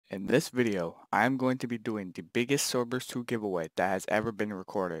In this video, I am going to be doing the biggest Swordburst 2 giveaway that has ever been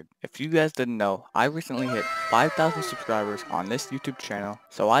recorded. If you guys didn't know, I recently hit 5,000 subscribers on this YouTube channel,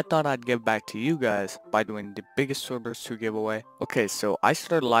 so I thought I'd give back to you guys by doing the biggest Swordburst 2 giveaway. Okay, so I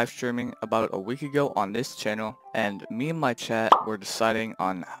started live streaming about a week ago on this channel, and me and my chat were deciding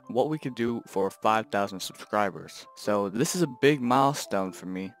on what we could do for 5,000 subscribers. So this is a big milestone for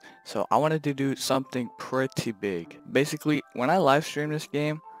me, so I wanted to do something pretty big. Basically, when I live stream this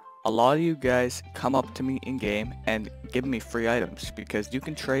game, a lot of you guys come up to me in game and give me free items because you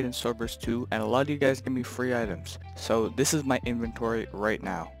can trade in Swordburst 2 and a lot of you guys give me free items. So this is my inventory right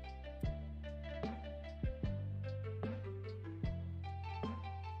now.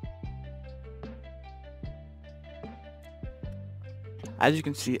 As you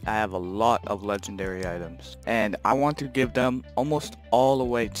can see, I have a lot of legendary items, and I want to give them almost all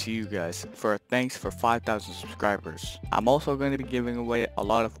away to you guys for a thanks for 5,000 subscribers. I'm also going to be giving away a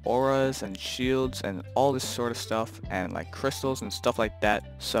lot of auras and shields and all this sort of stuff and like crystals and stuff like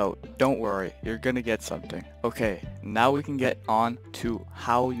that, so don't worry, you're gonna get something. Okay, now we can get on to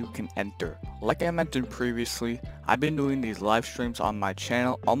how you can enter. Like I mentioned previously, I've been doing these live streams on my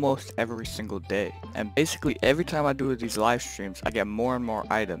channel almost every single day, and basically every time I do these live streams I get more and more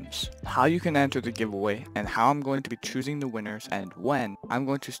items. How you can enter the giveaway and how I'm going to be choosing the winners and when, I'm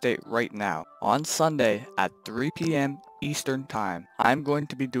going to state right now. On Sunday at 3 p.m. Eastern Time, I'm going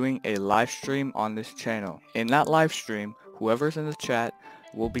to be doing a live stream on this channel. In that live stream, whoever's in the chat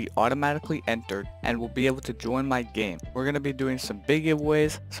will be automatically entered and will be able to join my game. We're going to be doing some big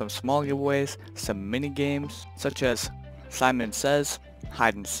giveaways, some small giveaways, some mini games such as Simon Says,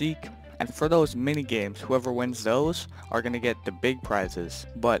 Hide and Seek, and for those mini games, whoever wins those are going to get the big prizes.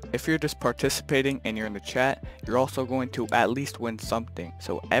 But if you're just participating and you're in the chat, you're also going to at least win something.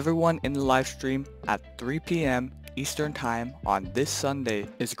 So everyone in the live stream at 3 p.m. Eastern Time on this Sunday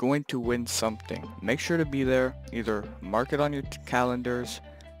is going to win something. Make sure to be there, either mark it on your calendars,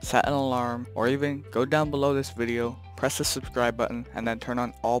 set an alarm, or even go down below this video, press the subscribe button, and then turn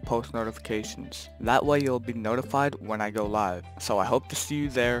on all post notifications. That way you'll be notified when I go live. So I hope to see you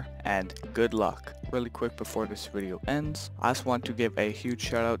there, and good luck. Really quick before this video ends, I just want to give a huge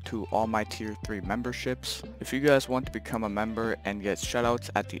shout out to all my tier 3 memberships. If you guys want to become a member and get shoutouts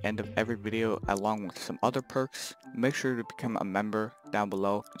at the end of every video along with some other perks, make sure to become a member down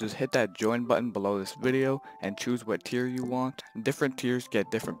below. Just hit that join button below this video and choose what tier you want. Different tiers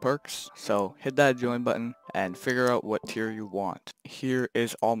get different perks, so hit that join button and figure out what tier you want. Here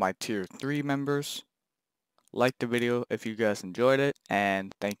is all my tier 3 members. Like the video if you guys enjoyed it,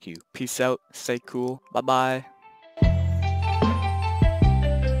 and thank you. Peace out, stay cool, bye bye.